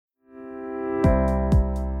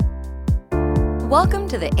Welcome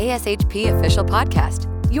to the ASHP Official Podcast,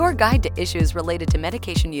 your guide to issues related to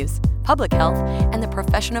medication use, public health, and the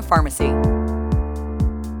profession of pharmacy.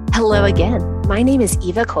 Hello again. My name is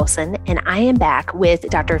Eva Colson, and I am back with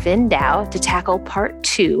Dr. Vinh Dao to tackle part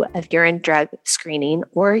 2 of urine drug screening,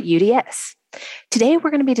 or UDS. Today, we're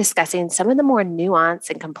going to be discussing some of the more nuanced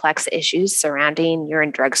and complex issues surrounding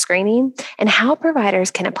urine drug screening and how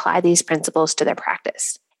providers can apply these principles to their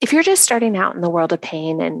practice. If you're just starting out in the world of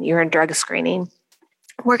pain and urine drug screening,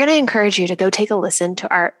 we're going to encourage you to go take a listen to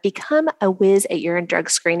our Become a Whiz at Urine Drug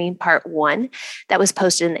Screening Part 1 that was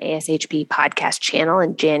posted in the ASHP podcast channel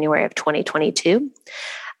in January of 2022.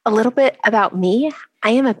 A little bit about me.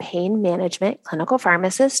 I am a pain management clinical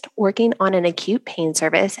pharmacist working on an acute pain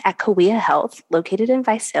service at Cahuilla Health, located in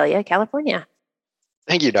Visalia, California.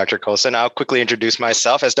 Thank you, Dr. Colson. I'll quickly introduce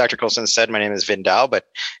myself. As Dr. Colson said, my name is Vinh Dao, but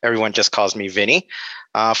everyone just calls me Vinny.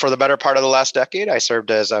 For the better part of the last decade, I served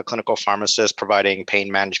as a clinical pharmacist providing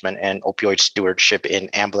pain management and opioid stewardship in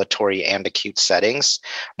ambulatory and acute settings.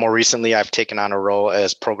 More recently, I've taken on a role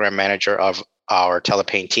as program manager of our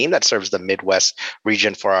telepain team that serves the Midwest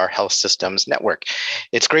region for our health systems network.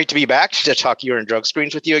 It's great to be back to talk urine drug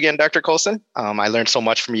screens with you again, Dr. Colson. I learned so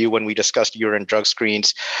much from you when we discussed urine drug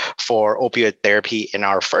screens for opioid therapy in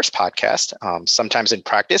our first podcast. Sometimes in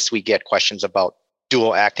practice, we get questions about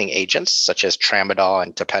dual acting agents such as tramadol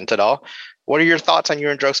and tapentadol. What are your thoughts on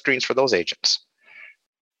urine drug screens for those agents?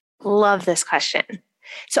 Love this question.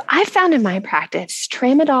 So I've found in my practice,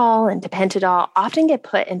 tramadol and tapentadol often get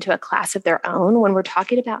put into a class of their own when we're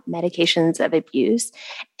talking about medications of abuse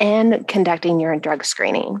and conducting urine drug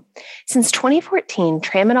screening. Since 2014,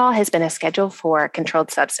 tramadol has been a Schedule IV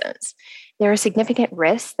controlled substance. There are significant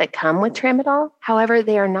risks that come with tramadol. However,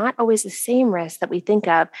 they are not always the same risks that we think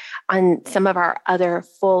of on some of our other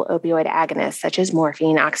full opioid agonists, such as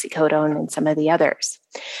morphine, oxycodone, and some of the others.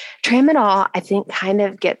 Tramadol, I think, kind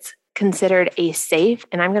of gets considered a safe,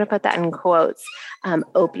 and I'm going to put that in quotes,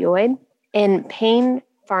 opioid. And pain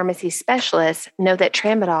pharmacy specialists know that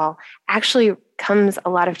tramadol actually comes a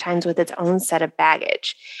lot of times with its own set of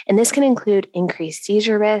baggage. And this can include increased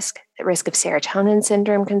seizure risk, the risk of serotonin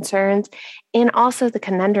syndrome concerns, and also the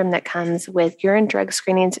conundrum that comes with urine drug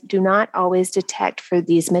screenings do not always detect for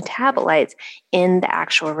these metabolites in the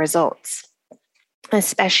actual results,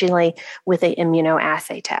 especially with an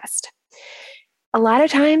immunoassay test. A lot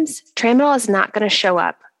of times, tramadol is not going to show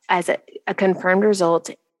up as a confirmed result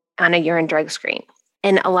on a urine drug screen.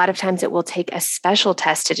 And a lot of times it will take a special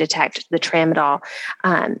test to detect the tramadol.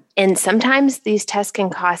 And sometimes these tests can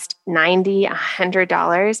cost $90,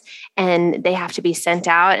 $100, and they have to be sent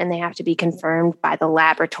out and they have to be confirmed by the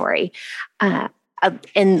laboratory. And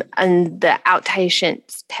the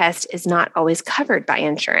outpatient test is not always covered by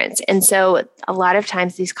insurance. And so a lot of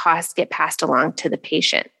times these costs get passed along to the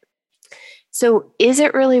patient. So is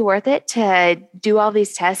it really worth it to do all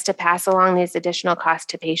these tests to pass along these additional costs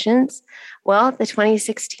to patients? Well, the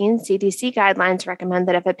 2016 CDC guidelines recommend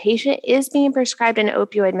that if a patient is being prescribed an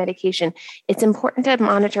opioid medication, it's important to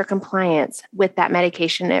monitor compliance with that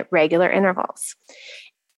medication at regular intervals.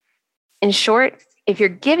 In short, if you're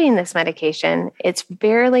giving this medication, it's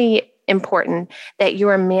very important that you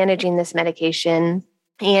are managing this medication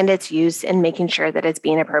and its use and making sure that it's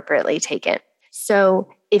being appropriately taken. So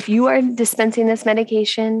if you are dispensing this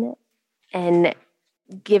medication and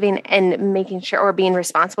giving and making sure or being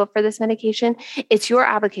responsible for this medication, it's your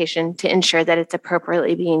obligation to ensure that it's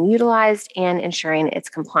appropriately being utilized and ensuring it's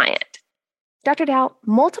compliant. Dr. Dao,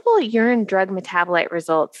 multiple urine drug metabolite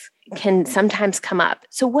results can sometimes come up.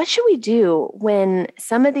 So what should we do when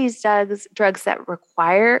some of these drugs that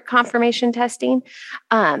require confirmation testing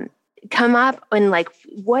come up, and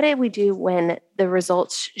what do we do when the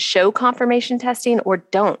results show confirmation testing or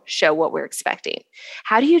don't show what we're expecting?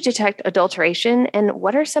 How do you detect adulteration, and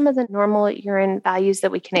what are some of the normal urine values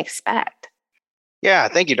that we can expect? Yeah,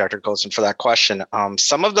 thank you, Dr. Colson, for that question.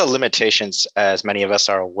 Some of the limitations, as many of us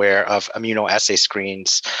are aware of, immunoassay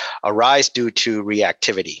screens arise due to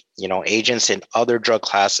reactivity. Agents in other drug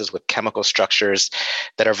classes with chemical structures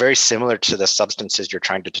that are very similar to the substances you're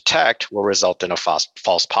trying to detect will result in a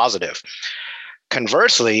false positive.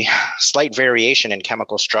 Conversely, slight variation in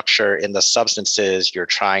chemical structure in the substances you're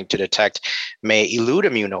trying to detect may elude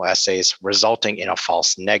immunoassays, resulting in a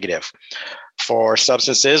false negative. For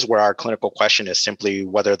substances where our clinical question is simply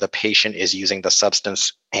whether the patient is using the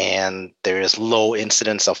substance and there is low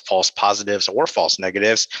incidence of false positives or false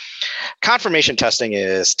negatives, confirmation testing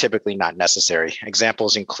is typically not necessary.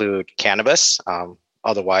 Examples include cannabis,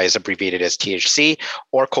 otherwise abbreviated as THC,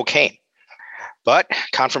 or cocaine. But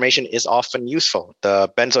confirmation is often useful.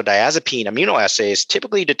 The benzodiazepine immunoassays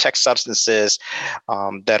typically detect substances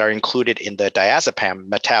that are included in the diazepam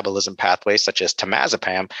metabolism pathway, such as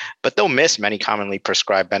temazepam, but they'll miss many commonly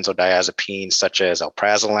prescribed benzodiazepines, such as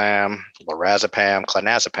alprazolam, lorazepam,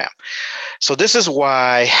 clonazepam. So this is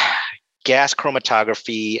why gas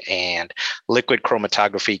chromatography and liquid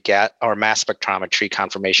chromatography or mass spectrometry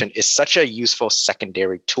confirmation is such a useful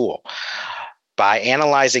secondary tool. By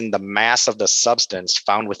analyzing the mass of the substance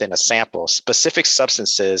found within a sample, specific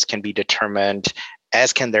substances can be determined,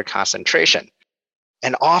 as can their concentration.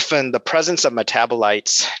 And often the presence of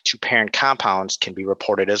metabolites to parent compounds can be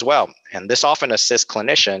reported as well. And this often assists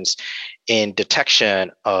clinicians in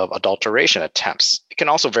detection of adulteration attempts. It can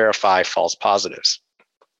also verify false positives.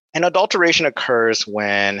 And adulteration occurs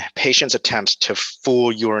when patients attempt to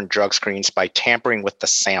fool urine drug screens by tampering with the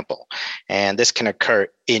sample. And this can occur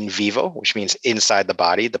in vivo, which means inside the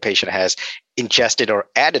body. The patient has ingested or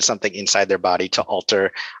added something inside their body to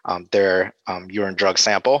alter their urine drug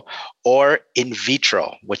sample, or in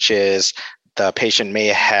vitro, which is the patient may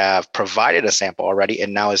have provided a sample already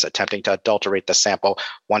and now is attempting to adulterate the sample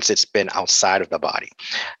once it's been outside of the body.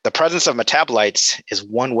 The presence of metabolites is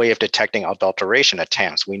one way of detecting adulteration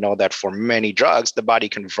attempts. We know that for many drugs, the body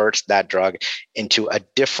converts that drug into a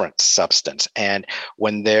different substance. And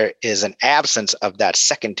when there is an absence of that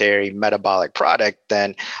secondary metabolic product,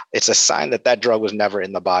 then it's a sign that that drug was never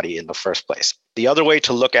in the body in the first place. The other way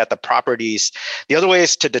to look at the properties, the other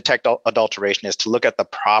ways to detect adulteration is to look at the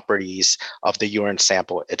properties of the urine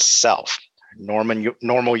sample itself.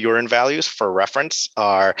 Normal urine values for reference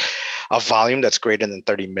are a volume that's greater than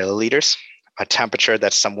 30 milliliters, a temperature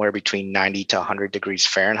that's somewhere between 90 to 100 degrees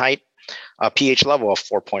Fahrenheit, a pH level of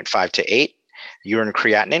 4.5 to 8, urine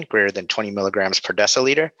creatinine greater than 20 milligrams per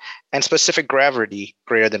deciliter, and specific gravity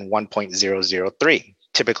greater than 1.003.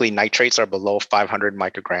 Typically, nitrates are below 500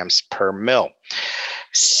 micrograms per mil.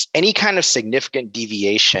 Any kind of significant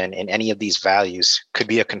deviation in any of these values could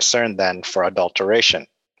be a concern then for adulteration.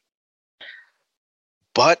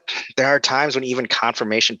 But there are times when even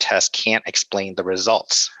confirmation tests can't explain the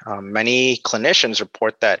results. Many clinicians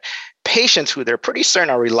report that patients who they're pretty certain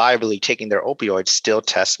are reliably taking their opioids still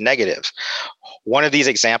test negative. One of these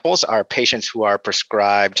examples are patients who are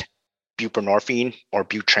prescribed buprenorphine or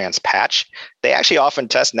Butrans patch. They actually often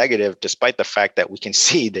test negative despite the fact that we can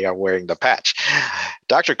see they are wearing the patch.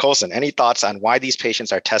 Dr. Colson, any thoughts on why these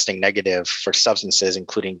patients are testing negative for substances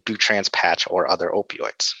including Butrans patch or other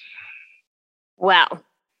opioids? Well,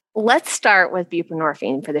 let's start with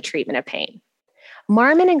buprenorphine for the treatment of pain.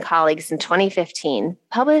 Marmon and colleagues in 2015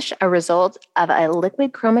 published a result of a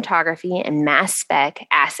liquid chromatography and mass spec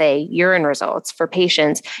assay urine results for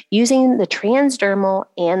patients using the transdermal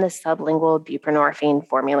and the sublingual buprenorphine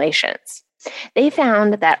formulations. They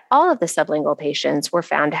found that all of the sublingual patients were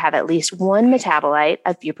found to have at least one metabolite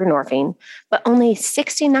of buprenorphine, but only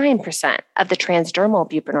 69% of the transdermal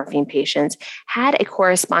buprenorphine patients had a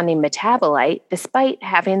corresponding metabolite despite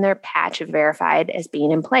having their patch verified as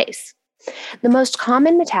being in place. The most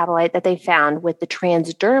common metabolite that they found with the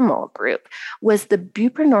transdermal group was the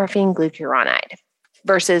buprenorphine glucuronide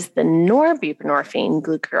versus the norbuprenorphine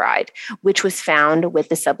glucuride, which was found with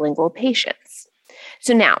the sublingual patients.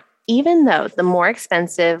 So now, even though the more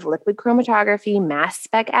expensive liquid chromatography mass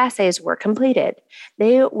spec assays were completed,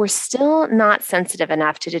 they were still not sensitive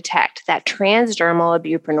enough to detect that transdermal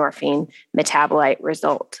buprenorphine metabolite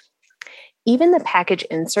result. Even the package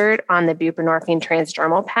insert on the buprenorphine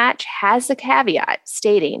transdermal patch has the caveat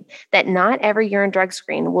stating that not every urine drug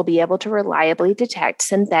screen will be able to reliably detect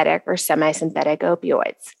synthetic or semi-synthetic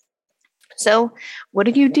opioids. So, what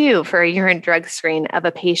do you do for a urine drug screen of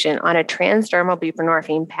a patient on a transdermal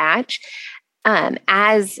buprenorphine patch,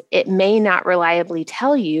 as it may not reliably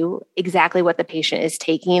tell you exactly what the patient is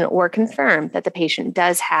taking or confirm that the patient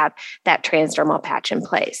does have that transdermal patch in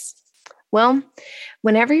place? Well,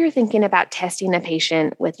 whenever you're thinking about testing a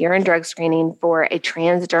patient with urine drug screening for a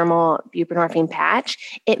transdermal buprenorphine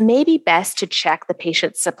patch, it may be best to check the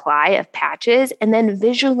patient's supply of patches and then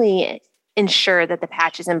visually ensure that the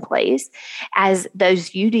patch is in place, as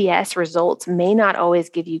those UDS results may not always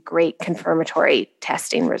give you great confirmatory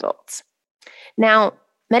testing results. Now,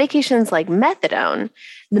 medications like methadone,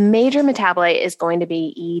 the major metabolite is going to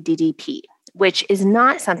be EDDP, which is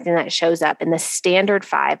not something that shows up in the standard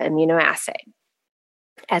 5 immunoassay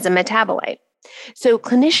as a metabolite. So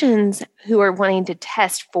clinicians who are wanting to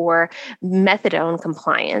test for methadone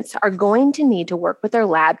compliance are going to need to work with their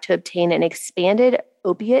lab to obtain an expanded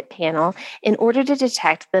opiate panel in order to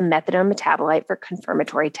detect the methadone metabolite for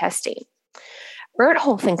confirmatory testing.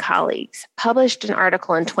 Bertholf and colleagues published an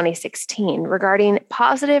article in 2016 regarding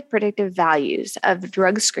positive predictive values of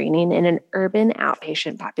drug screening in an urban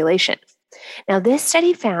outpatient population. Now, this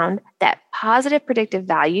study found that positive predictive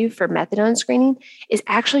value for methadone screening is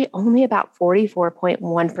actually only about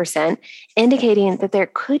 44.1%, indicating that there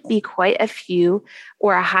could be quite a few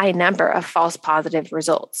or a high number of false positive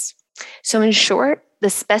results. So, in short, the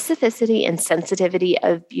specificity and sensitivity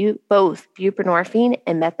of both buprenorphine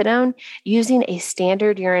and methadone using a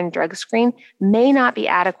standard urine drug screen may not be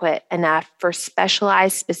adequate enough for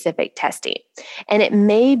specialized specific testing. And it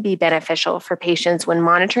may be beneficial for patients when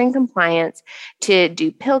monitoring compliance to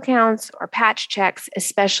do pill counts or patch checks,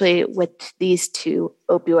 especially with these two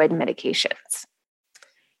opioid medications.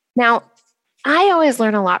 Now, I always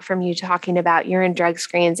learn a lot from you talking about urine drug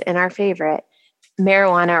screens and our favorite,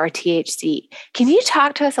 marijuana or THC. Can you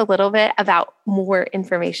talk to us a little bit about more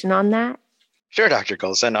information on that? Sure, Dr.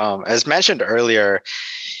 Golson. As mentioned earlier,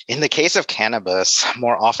 in the case of cannabis,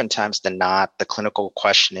 more oftentimes than not, the clinical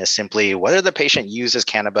question is simply whether the patient uses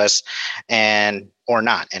cannabis or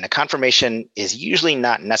not, and a confirmation is usually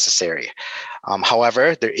not necessary.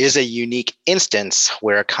 However, there is a unique instance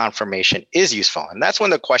where a confirmation is useful, and that's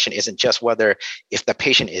when the question isn't just whether if the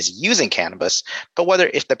patient is using cannabis, but whether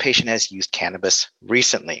if the patient has used cannabis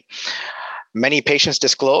recently. Many patients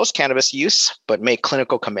disclose cannabis use, but make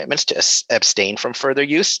clinical commitments to abstain from further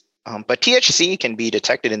use. But THC can be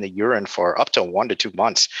detected in the urine for up to 1 to 2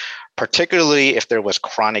 months, particularly if there was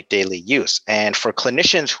chronic daily use. And for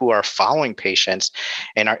clinicians who are following patients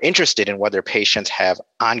and are interested in whether patients have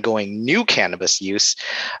ongoing new cannabis use,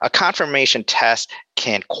 a confirmation test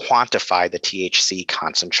can quantify the THC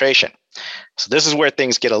concentration. So this is where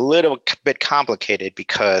things get a little bit complicated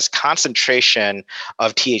because concentration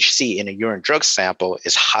of THC in a urine drug sample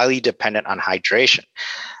is highly dependent on hydration.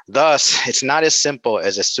 Thus, it's not as simple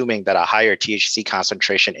as assuming that a higher THC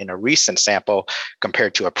concentration in a recent sample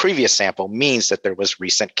compared to a previous sample means that there was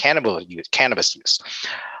recent cannabis use.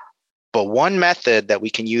 But one method that we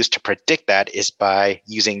can use to predict that is by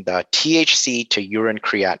using the THC to urine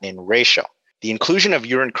creatinine ratio. The inclusion of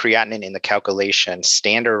urine creatinine in the calculation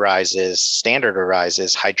standardizes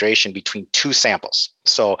hydration between two samples.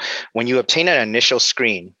 So when you obtain an initial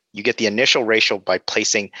screen, you get the initial ratio by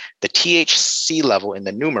placing the THC level in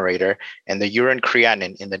the numerator and the urine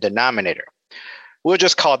creatinine in the denominator. We'll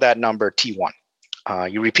just call that number T1.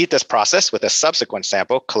 You repeat this process with a subsequent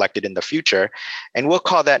sample collected in the future, and we'll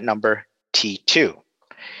call that number T2.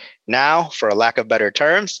 Now, for a lack of better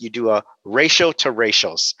terms, you do a ratio to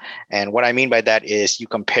ratios. And what I mean by that is you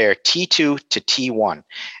compare T2 to T1.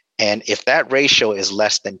 And if that ratio is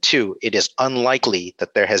less than 2, it is unlikely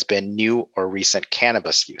that there has been new or recent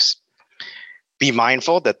cannabis use. Be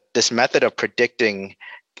mindful that this method of predicting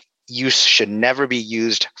use should never be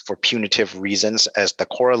used for punitive reasons, as the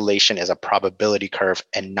correlation is a probability curve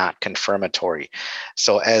and not confirmatory.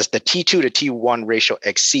 So as the T2 to T1 ratio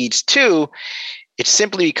exceeds 2, it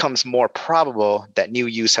simply becomes more probable that new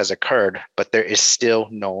use has occurred, but there is still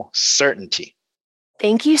no certainty.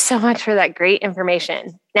 Thank you so much for that great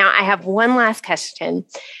information. Now, I have one last question.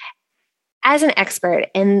 As an expert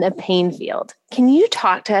in the pain field, can you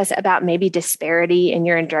talk to us about maybe disparity in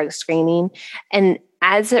urine drug screening and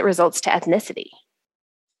as it results to ethnicity?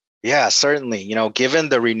 Yeah, certainly. Given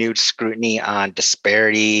the renewed scrutiny on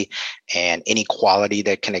disparity and inequality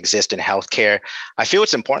that can exist in healthcare, I feel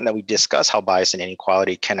it's important that we discuss how bias and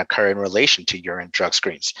inequality can occur in relation to urine drug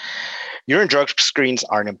screens. Urine drug screens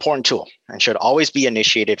are an important tool and should always be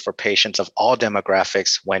initiated for patients of all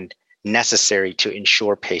demographics when necessary to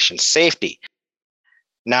ensure patient safety.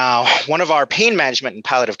 Now, one of our pain management and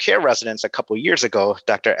palliative care residents a couple of years ago,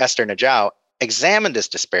 Dr. Esther Najau, examined this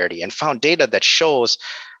disparity and found data that shows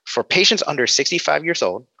for patients under 65 years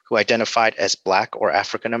old who identified as Black or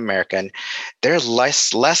African American, they're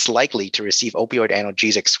less likely to receive opioid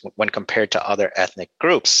analgesics when compared to other ethnic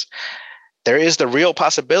groups. There is the real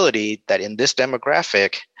possibility that in this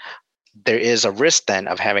demographic, there is a risk then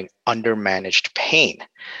of having undermanaged pain.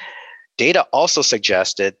 Data also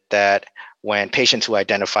suggested that when patients who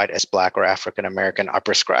identified as Black or African American are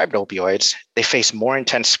prescribed opioids, they face more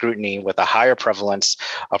intense scrutiny with a higher prevalence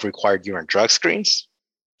of required urine drug screens,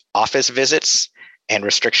 office visits, and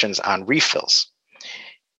restrictions on refills.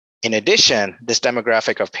 In addition, this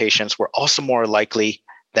demographic of patients were also more likely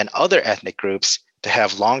than other ethnic groups to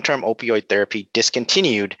have long-term opioid therapy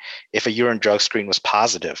discontinued if a urine drug screen was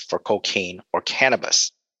positive for cocaine or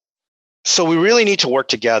cannabis. So we really need to work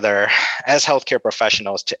together as healthcare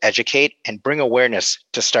professionals to educate and bring awareness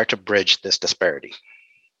to start to bridge this disparity.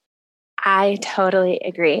 I totally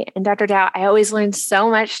agree. And Dr. Dow, I always learn so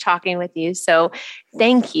much talking with you. So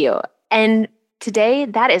thank you. And Today,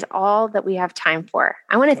 that is all that we have time for.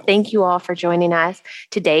 I want to thank you all for joining us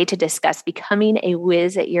today to discuss Becoming a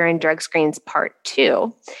Whiz at Urine Drug Screens Part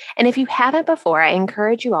 2. And if you haven't before, I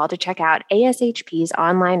encourage you all to check out ASHP's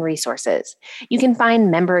online resources. You can find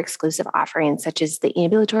member-exclusive offerings such as the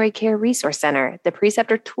Ambulatory Care Resource Center, the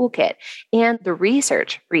Preceptor Toolkit, and the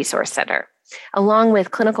Research Resource Center, along with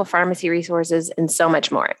clinical pharmacy resources and so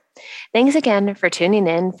much more. Thanks again for tuning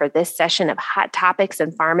in for this session of Hot Topics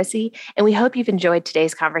in Pharmacy, and we hope you've enjoyed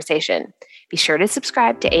today's conversation. Be sure to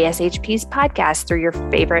subscribe to ASHP's podcast through your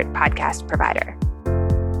favorite podcast provider.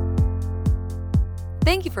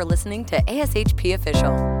 Thank you for listening to ASHP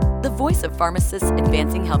Official, the voice of pharmacists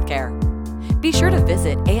advancing healthcare. Be sure to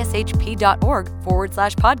visit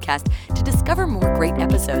ashp.org/podcast to discover more great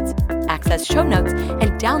episodes, access show notes,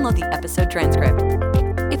 and download the episode transcript.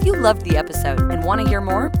 If you loved the episode and want to hear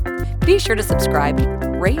more, be sure to subscribe,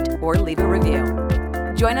 rate, or leave a review.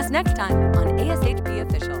 Join us next time on ASHP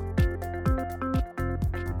Official.